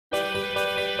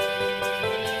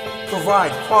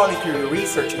provide quality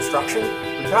research instruction,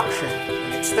 reduction,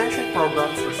 and extension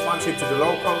programs responsive to the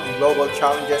local and global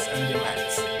challenges and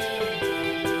demands.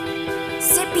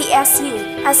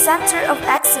 CPSU, a center of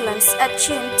excellence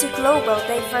attuned to global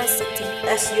diversity.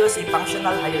 SU is a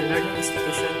functional higher learning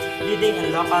institution leading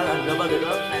in local and global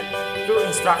development through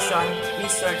instruction,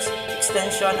 research,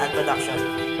 extension, and production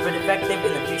with effective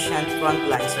and efficient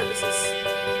frontline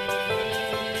services.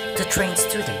 To train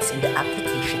students in the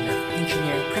application of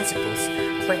engineering principles,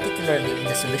 particularly in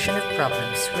the solution of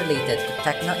problems related to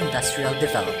techno-industrial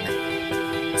development.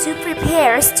 To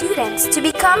prepare students to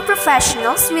become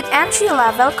professionals with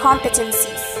entry-level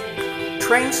competencies.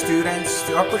 Train students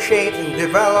to appreciate and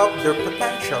develop their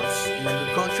potentials in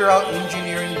agricultural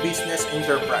engineering business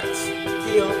enterprise.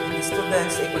 Instill in the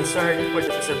students a concern for the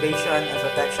preservation and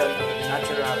protection of the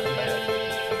natural environment.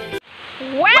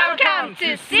 Welcome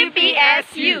to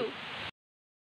CPSU!